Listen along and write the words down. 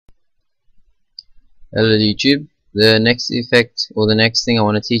Hello YouTube. The next effect, or the next thing I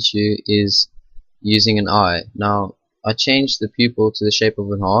want to teach you, is using an eye. Now I changed the pupil to the shape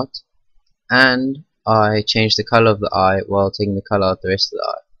of an heart, and I changed the color of the eye while taking the color out the rest of the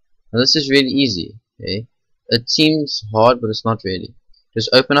eye. Now this is really easy. Okay, it seems hard, but it's not really. Just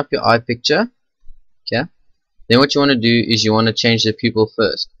open up your eye picture. Okay, then what you want to do is you want to change the pupil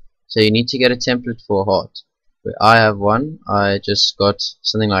first. So you need to get a template for a heart. Where I have one, I just got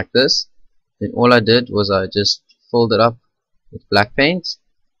something like this. Then all I did was I just filled it up with black paint,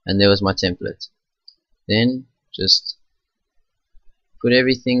 and there was my template. Then just put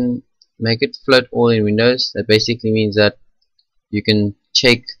everything, make it float all in Windows. That basically means that you can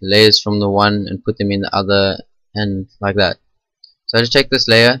take layers from the one and put them in the other, and like that. So I just take this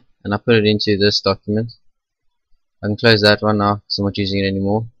layer and I put it into this document. I can close that one now because I'm not using it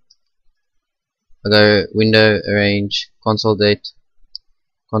anymore. I go Window, Arrange,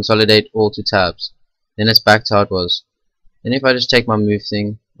 Consolidate all to tabs. Then it's back to how it was. Then if I just take my move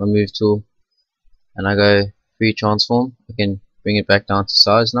tool, and I go free transform, I can bring it back down to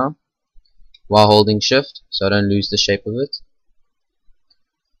size now while holding shift so I don't lose the shape of it.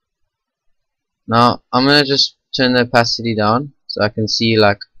 Now I'm gonna just turn the opacity down so I can see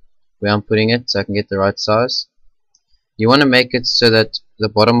like where I'm putting it, so I can get the right size. You want to make it so that the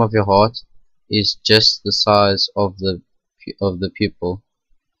bottom of your heart is just the size of the pupil.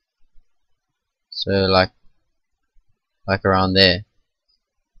 So like around there.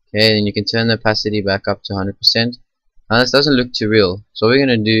 Okay, then you can turn the opacity back up to 100%. Now this doesn't look too real, so what we're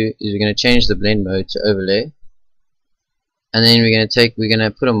going to do is we're going to change the blend mode to overlay, and then we're going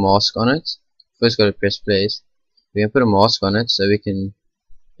to put a mask on it. First got to press place. We're going to put a mask on it so we can.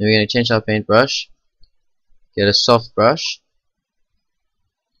 Then we're going to change our paintbrush, get a soft brush,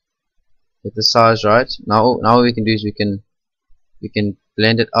 get the size right. Now what we can do is we can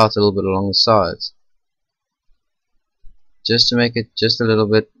blend it out a little bit along the sides, just to make it just a little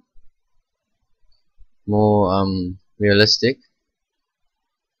bit more realistic.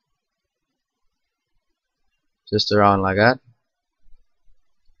 Just around like that.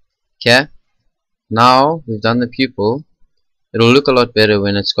 Okay, now we've done the pupil. It'll look a lot better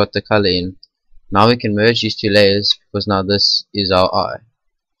when it's got the color in. Now we can merge these two layers because now this is our eye.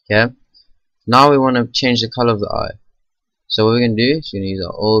 Okay, now we want to change the color of the eye. So what we're going to do is we're going to use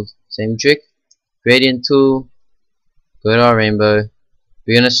our old same trick, gradient tool, go to our rainbow.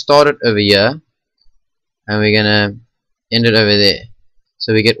 We're going to start it over here, and we're going to end it over there,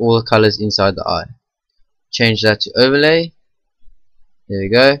 so we get all the colors inside the eye. Change that to overlay. There we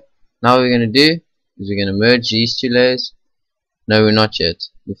go. Now what we're going to do is we're going to merge these two layers. No, we're not yet.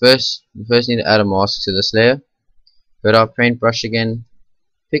 We first need to add a mask to this layer. Go to our paintbrush again,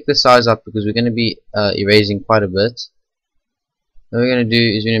 pick the size up because we're going to be erasing quite a bit. What we're going to do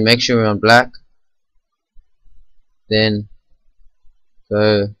is we're going to make sure we're on black, then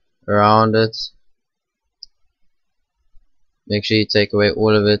go around it, make sure you take away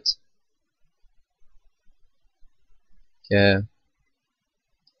all of it. Okay,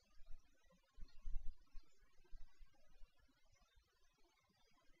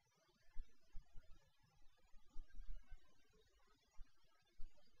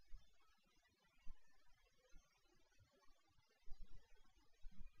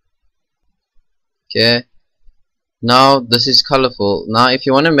 okay, now this is colorful. Now if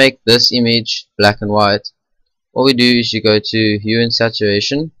you want to make this image black and white, what we do is you go to hue and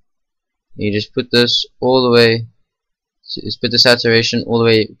saturation, and you just put this all the way, just put the saturation all the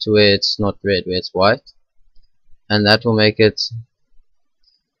way to where it's not red, where it's white, and that'll make it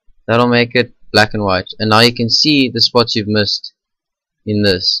black and white. And now you can see the spots you've missed in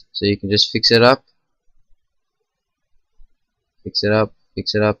this, so you can just fix it up, make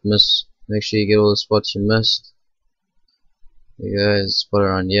sure you get all the spots you missed. There you go, there's a spot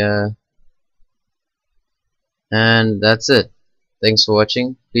around here. And that's it. Thanks for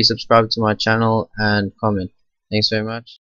watching. Please subscribe to my channel and comment. Thanks very much.